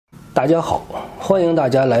大家好，欢迎大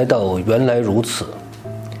家来到原来如此。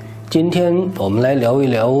今天我们来聊一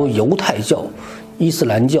聊犹太教、伊斯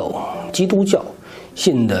兰教、基督教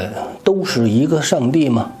信的都是一个上帝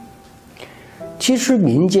吗？其实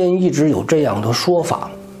民间一直有这样的说法，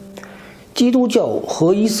基督教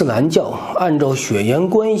和伊斯兰教按照血缘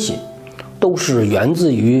关系都是源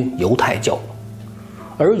自于犹太教，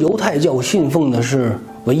而犹太教信奉的是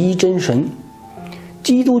唯一真神，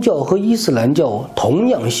基督教和伊斯兰教同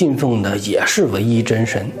样信奉的也是唯一真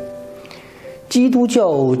神。基督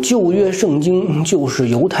教旧约圣经就是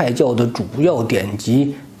犹太教的主要典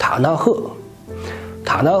籍塔纳赫，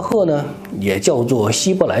塔纳赫呢也叫做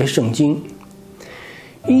希伯来圣经。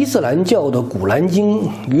伊斯兰教的古兰经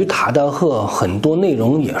与塔纳赫很多内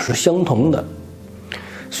容也是相同的，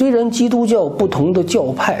虽然基督教不同的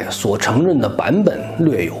教派所承认的版本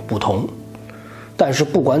略有不同，但是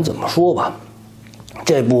不管怎么说吧，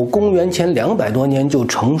这部公元前200多年就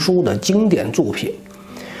成书的经典作品，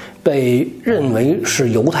被认为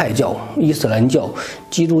是犹太教、伊斯兰教、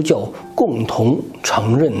基督教共同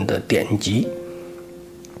承认的典籍。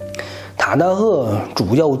塔纳赫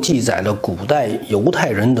主要记载了古代犹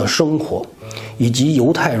太人的生活，以及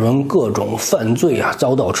犹太人各种犯罪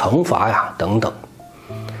遭到惩罚等等。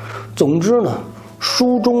总之呢，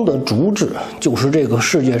书中的主旨就是这个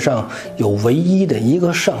世界上有唯一的一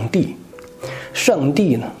个上帝，上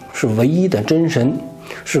帝呢是唯一的真神，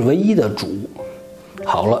是唯一的主。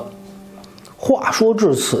好了，话说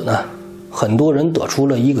至此呢，很多人得出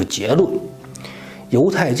了一个结论：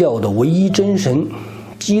犹太教的唯一真神，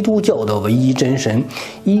基督教的唯一真神，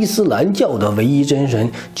伊斯兰教的唯一真神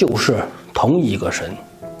就是同一个神，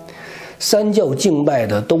三教敬拜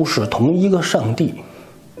的都是同一个上帝。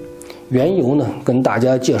缘由呢，跟大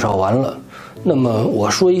家介绍完了，那么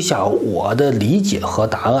我说一下我的理解和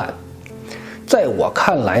答案。在我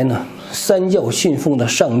看来呢，三教信奉的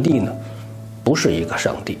上帝呢，不是一个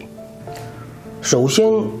上帝。首先，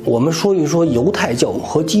我们说一说犹太教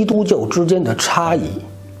和基督教之间的差异。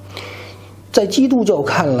在基督教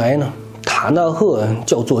看来呢，塔纳赫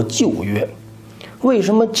叫做旧约。为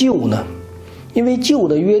什么旧呢？因为旧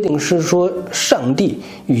的约定是说上帝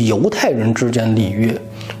与犹太人之间立约，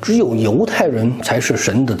只有犹太人才是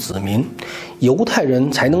神的子民，犹太人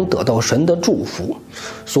才能得到神的祝福。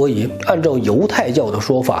所以按照犹太教的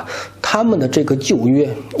说法，他们的这个旧约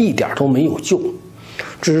一点都没有旧，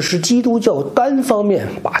只是基督教单方面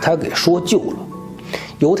把它给说旧了，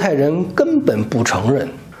犹太人根本不承认。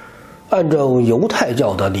按照犹太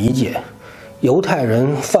教的理解，犹太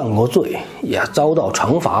人犯过罪，也遭到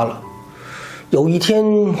惩罚了。有一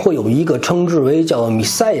天会有一个称之为叫弥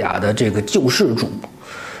赛亚的这个救世主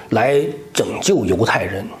来拯救犹太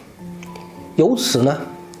人，由此呢，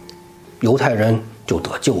犹太人就得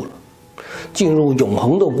救了，进入永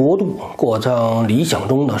恒的国度，过上理想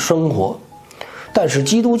中的生活。但是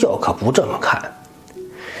基督教可不这么看，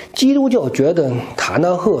基督教觉得塔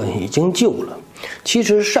纳赫已经旧了，其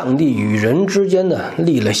实上帝与人之间呢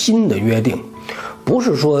立了新的约定，不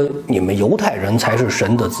是说你们犹太人才是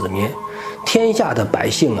神的子民，天下的百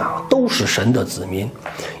姓都是神的子民，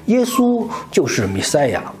耶稣就是弥赛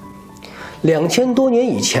亚，2000多年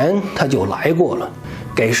以前他就来过了，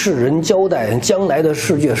给世人交代将来的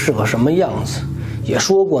世界是个什么样子，也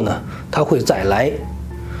说过呢他会再来，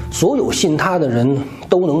所有信他的人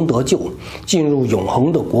都能得救，进入永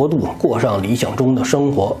恒的国度，过上理想中的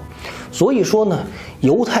生活。所以说呢，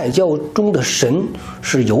犹太教中的神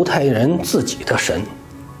是犹太人自己的神，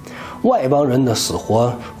外邦人的死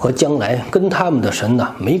活和将来跟他们的神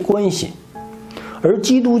没关系。而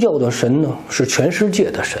基督教的神呢是全世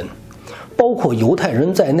界的神，包括犹太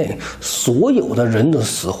人在内，所有的人的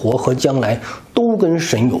死活和将来都跟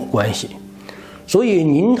神有关系。所以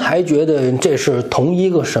您还觉得这是同一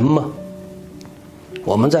个神吗？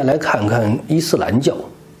我们再来看看伊斯兰教。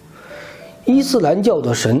伊斯兰教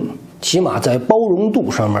的神起码在包容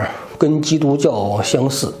度上面跟基督教相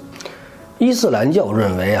似。伊斯兰教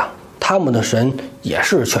认为他们的神也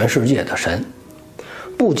是全世界的神，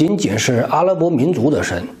不仅仅是阿拉伯民族的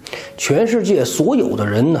神，全世界所有的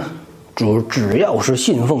人呢，只要是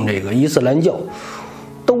信奉这个伊斯兰教，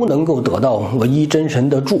都能够得到唯一真神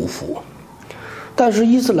的祝福。但是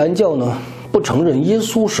伊斯兰教呢，不承认耶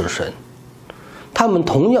稣是神，他们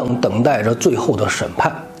同样等待着最后的审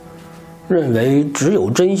判，认为只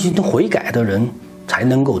有真心悔改的人才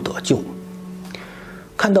能够得救。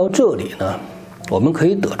看到这里呢，我们可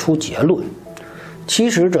以得出结论，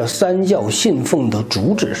其实这三教信奉的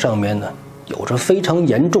主旨上面呢，有着非常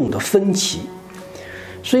严重的分歧。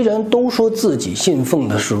虽然都说自己信奉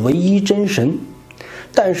的是唯一真神，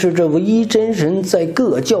但是这唯一真神在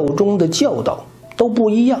各教中的教导都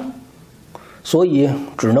不一样。所以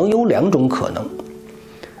只能有两种可能。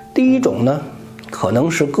第一种呢，可能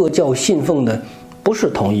是各教信奉的不是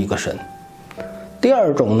同一个神；第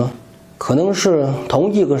二种呢，可能是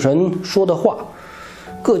同一个神说的话，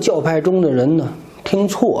各教派中的人呢听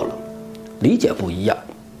错了，理解不一样。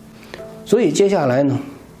所以接下来呢，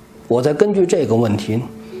我再根据这个问题，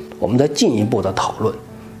我们再进一步的讨论。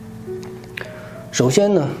首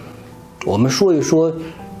先呢，我们说一说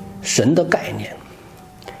神的概念。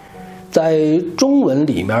在中文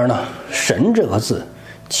里面呢，神这个字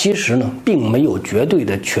其实呢并没有绝对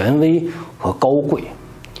的权威和高贵，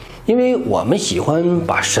因为我们喜欢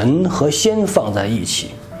把神和仙放在一起，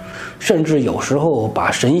甚至有时候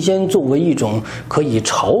把神仙作为一种可以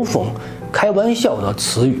嘲讽开玩笑的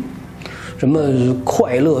词语，什么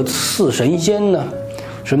快乐似神仙呢，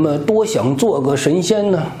什么多想做个神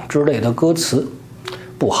仙呢之类的歌词，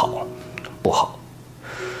不好，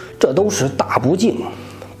这都是大不敬，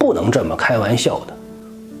不能这么开玩笑的。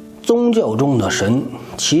宗教中的神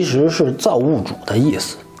其实是造物主的意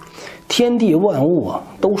思，天地万物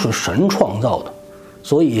都是神创造的，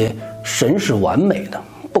所以神是完美的，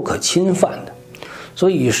不可侵犯的，所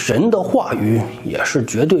以神的话语也是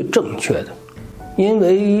绝对正确的。因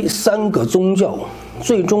为三个宗教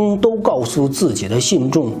最终都告诉自己的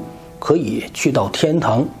信众可以去到天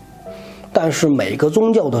堂，但是每个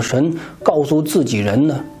宗教的神告诉自己人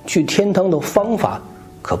呢，去天堂的方法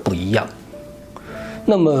可不一样。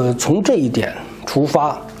那么从这一点出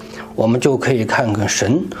发，我们就可以看看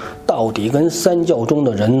神到底跟三教中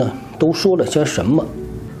的人呢都说了些什么。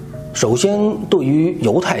首先，对于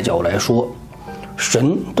犹太教来说，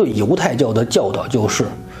神对犹太教的教导就是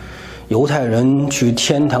犹太人去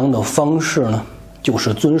天堂的方式呢，就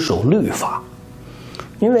是遵守律法。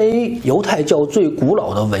因为犹太教最古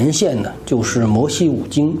老的文献呢，就是摩西五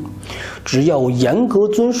经，只要严格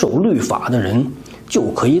遵守律法的人就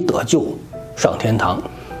可以得救上天堂。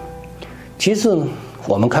其次呢，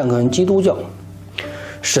我们看看基督教，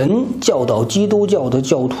神教导基督教的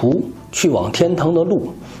教徒去往天堂的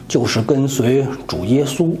路就是跟随主耶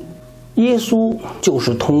稣，耶稣就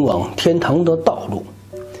是通往天堂的道路。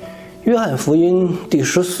约翰福音第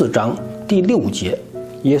14章第6节，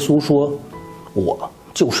耶稣说：我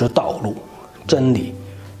就是道路、真理、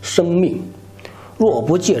生命，若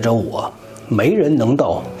不借着我，没人能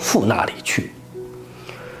到父那里去。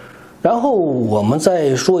然后我们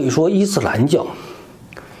再说一说伊斯兰教。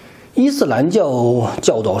伊斯兰教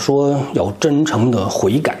教导说要真诚的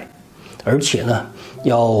悔改，而且呢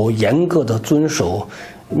要严格的遵守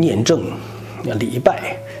念证、礼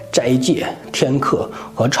拜、斋戒、天课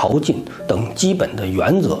和朝觐等基本的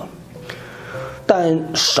原则。但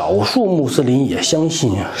少数穆斯林也相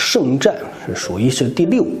信圣战是属于是第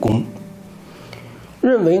6功，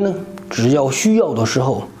认为呢只要需要的时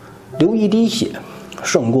候流一滴血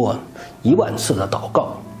胜过10000次的祷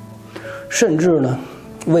告，甚至呢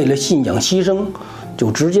为了信仰牺牲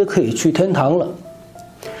就直接可以去天堂了。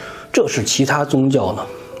这是其他宗教呢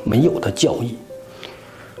没有的教义。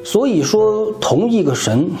所以说同一个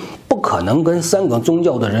神不可能跟3个宗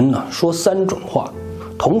教的人呢说3种话。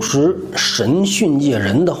同时神训诫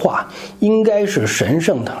人的话应该是神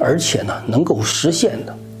圣的，而且呢能够实现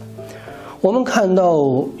的。我们看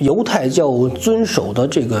到犹太教遵守的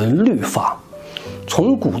这个律法，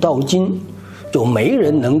从古到今就没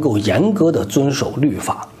人能够严格的遵守律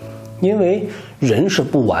法，因为人是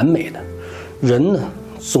不完美的，人呢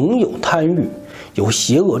总有贪欲、有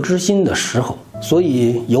邪恶之心的时候，所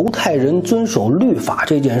以犹太人遵守律法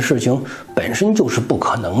这件事情本身就是不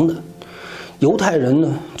可能的。犹太人呢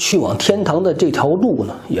去往天堂的这条路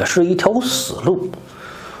呢也是一条死路，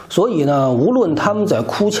所以呢无论他们在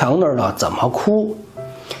哭墙那儿呢怎么哭，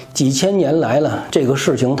几千年来了这个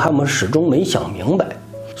事情他们始终没想明白。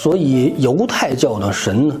所以犹太教的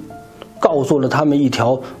神呢告诉了他们一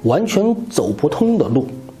条完全走不通的路。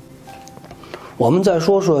我们再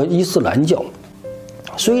说说伊斯兰教。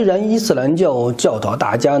虽然伊斯兰教教导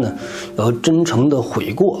大家呢要真诚的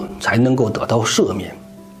悔过才能够得到赦免，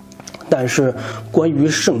但是关于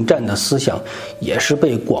圣战的思想也是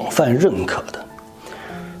被广泛认可的。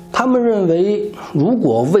他们认为如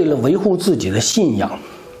果为了维护自己的信仰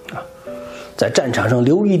在战场上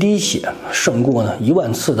流一滴血胜过呢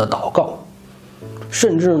10000次的祷告，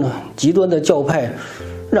甚至呢极端的教派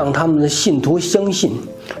让他们的信徒相信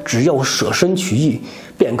只要舍身取义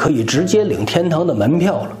便可以直接领天堂的门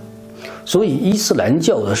票了。所以伊斯兰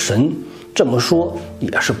教的神这么说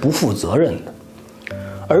也是不负责任的。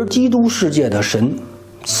而基督世界的神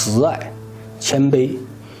慈爱、谦卑，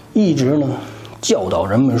一直呢教导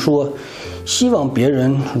人们说，希望别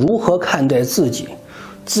人如何看待自己，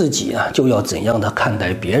自己呢就要怎样的看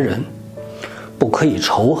待别人，不可以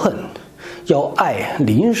仇恨，要爱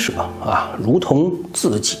邻舍如同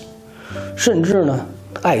自己，甚至呢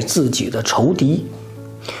爱自己的仇敌，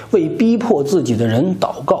为逼迫自己的人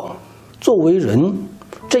祷告。作为人，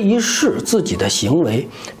这一世自己的行为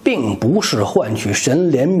并不是换取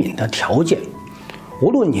神怜悯的条件，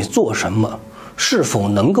无论你做什么，是否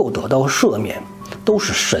能够得到赦免，都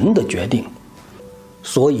是神的决定。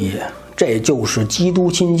所以这就是基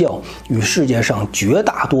督新教与世界上绝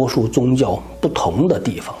大多数宗教不同的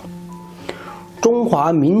地方。中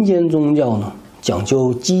华民间宗教呢，讲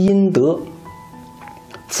究积阴德，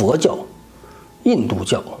佛教、印度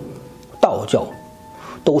教、道教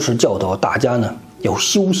都是教导大家呢要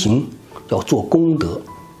修行，要做功德。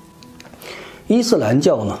伊斯兰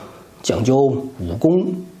教呢讲究武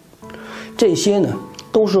功，这些呢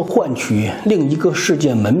都是换取另一个世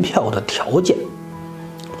界门票的条件。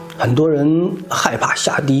很多人害怕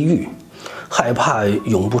下地狱，害怕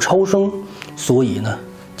永不超生，所以呢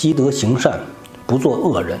积德行善，不做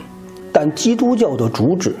恶人。但基督教的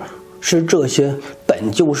主旨是这些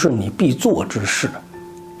本就是你必做之事。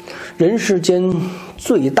人世间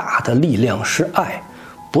最大的力量是爱，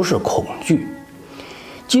不是恐惧。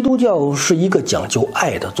基督教是一个讲究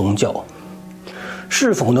爱的宗教，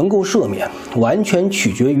是否能够赦免，完全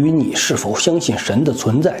取决于你是否相信神的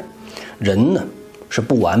存在。人呢是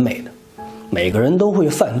不完美的，每个人都会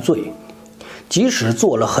犯罪，即使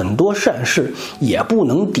做了很多善事，也不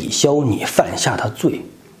能抵消你犯下的罪。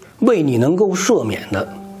为你能够赦免的，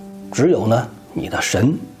只有呢你的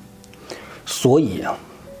神。所以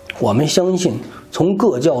我们相信，从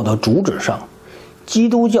各教的主旨上，基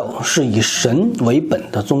督教是以神为本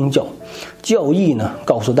的宗教，教义呢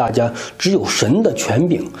告诉大家，只有神的权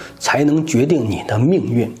柄才能决定你的命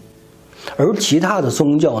运。而其他的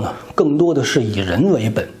宗教呢，更多的是以人为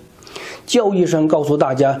本，教义上告诉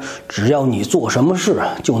大家，只要你做什么事，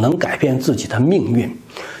就能改变自己的命运，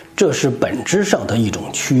这是本质上的一种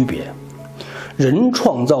区别。人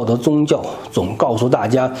创造的宗教总告诉大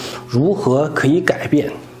家如何可以改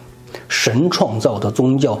变，神创造的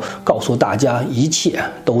宗教告诉大家一切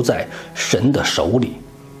都在神的手里。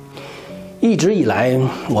一直以来，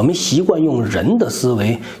我们习惯用人的思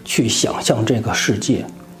维去想象这个世界，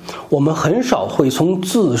我们很少会从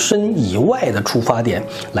自身以外的出发点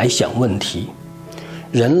来想问题。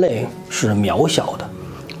人类是渺小的，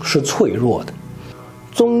是脆弱的。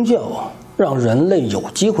宗教让人类有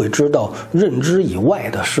机会知道认知以外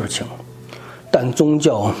的事情，但宗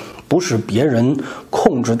教不是别人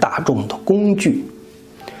控制大众的工具。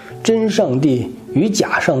真上帝与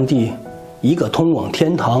假上帝，一个通往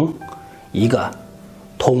天堂，一个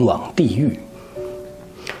通往地狱。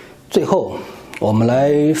最后我们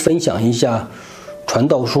来分享一下传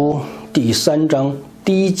道书第3章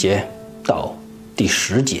第1节到第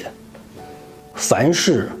10节。凡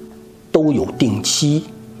事都有定期，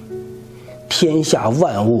天下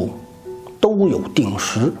万物都有定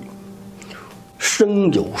时，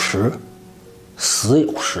生有时，死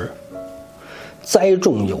有时，栽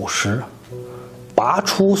种有时，拔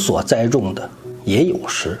出所栽种的也有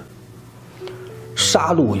时，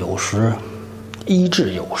杀戮有时，医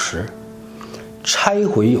治有时，拆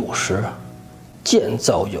毁有时，建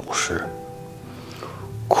造有时，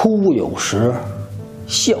哭有时，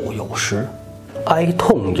笑有时，哀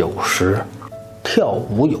痛有时，跳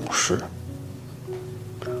舞有时，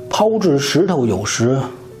抛掷石头有时，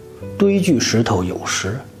堆聚石头有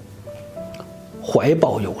时，怀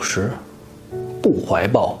抱有时，不怀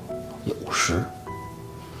抱有时，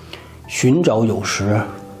寻找有时，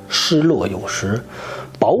失落有时，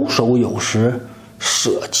保守有时，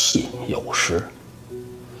舍弃有时，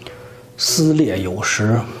撕裂有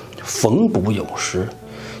时，缝补有时，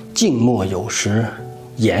静默有时，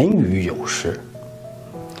言语有时，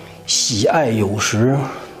喜爱有时，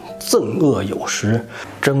憎恶有时，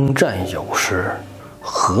征战有时，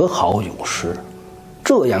和好有时。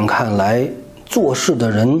这样看来，做事的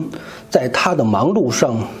人在他的忙碌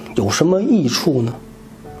上有什么益处呢？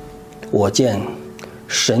我见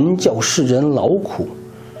神叫世人劳苦，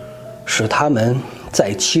使他们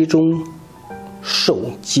在其中受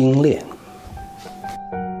精炼。